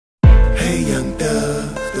Young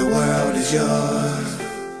Thug, the world is yours.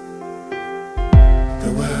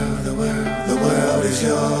 The world is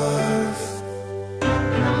yours.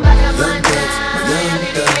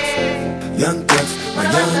 Young Thugs, my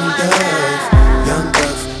young thugs. Young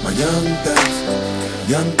Thugs, my young thugs. Young Thugs, my young thugs.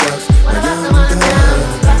 Young Thugs, my young thugs.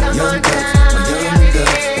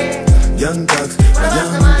 Young Thugs, my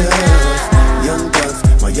young thugs. Young Thugs,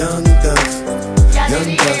 my young thugs. Young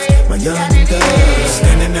Thugs, my young thugs.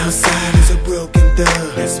 Standing outside is a broken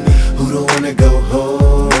thug. That's me. Who don't wanna go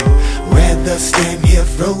home? Rather stand here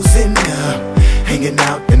frozen up, hanging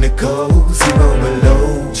out in the coze, roll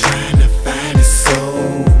below, trying to find his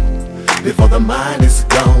soul before the mind is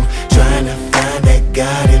gone. Trying to find that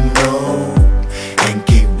God and roll and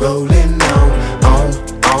keep rolling on,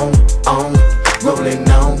 rolling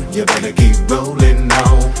on. You better keep rolling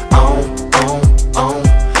on,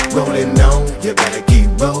 rolling on. You better keep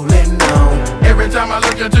rolling on. Every time I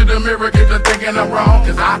look into the mirror, get to thinking I'm wrong.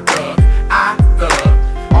 Cause I thug.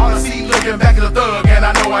 All I see looking back is a thug, and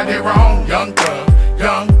I know I did wrong. Young thug.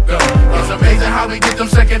 It's amazing how we get them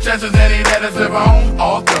second chances and he let us live on.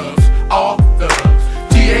 All thugs.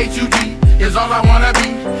 P.H.U.G is all I wanna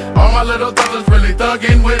be. All my little thugs really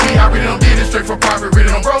thuggin' with me. I really don't did it straight for profit, really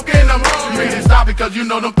don't broken. I'm wrong. You really stop because you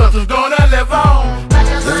know them thugs is gonna live on.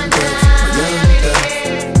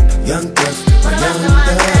 Young Thugs, my young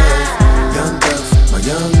thugs. Young Thugs, my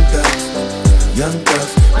young thugs. Young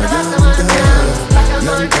Thugs, my young thugs. Young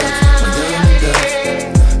Thugs, my young thugs.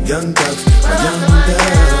 Young Thugs, my young thugs.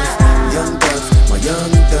 Young Thugs, my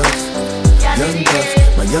young thugs. Young Thugs,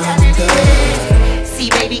 my young thugs. See,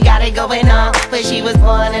 baby got it going on, but she was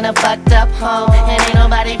born in a fucked up home, and ain't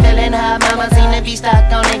nobody feeling her. Mama seem to be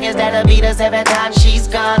stuck on niggas that'll beat us every time she's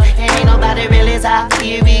gone, and ain't nobody really hot.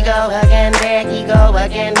 Here we go again, there he go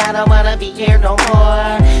again. I don't wanna be here no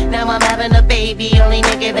more. Now I'm having a baby, only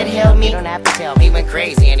nigga that held me. Don't have to tell me went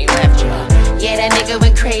crazy and he left you. Yeah, that nigga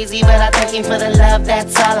went crazy, but I thank him for the love,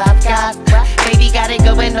 that's all I've got. Baby got it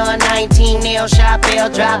going on, 19 nail shop, bell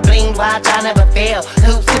drop, bling watch, I never fail.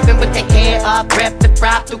 Who's slipping with the hair off, rep the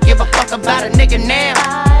prop, don't give a fuck about a nigga now.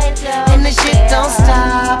 And the shit don't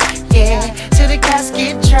stop, yeah, till the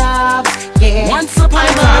casket drops, yeah. Once upon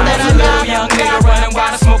a time, was a little young nigga running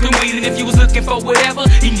wild and smoking weed, and if you was looking for whatever,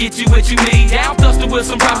 he can get you what you need. Down Thuster with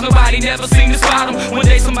some problems, nobody never seemed to spot him. One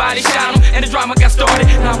day somebody shot him, and the drama got started.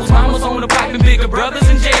 Now his mom was on the block and bigger brothers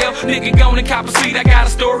in jail. Nigga gone and cop a seat, I got a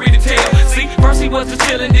story to tell. See, first he was just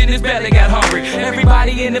chillin', then his belly got hungry.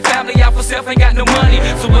 Everybody in the family out for self ain't got no money.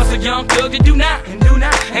 So what's a young thug to do now?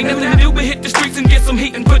 Ain't nothing to do but hit the streets and get some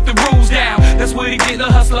heat and put the rules down. That's what he did, the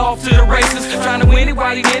hustler off to the races, trying to win it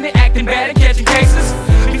while he in it, acting bad and catching cases.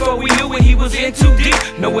 Before we knew it, he was in too deep.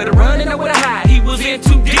 Nowhere to run and nowhere to hide, he was in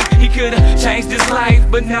too deep. He could've changed his life,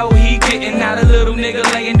 but no he didn't. Not a little nigga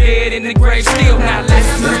laying dead in the grave, still not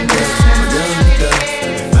listening.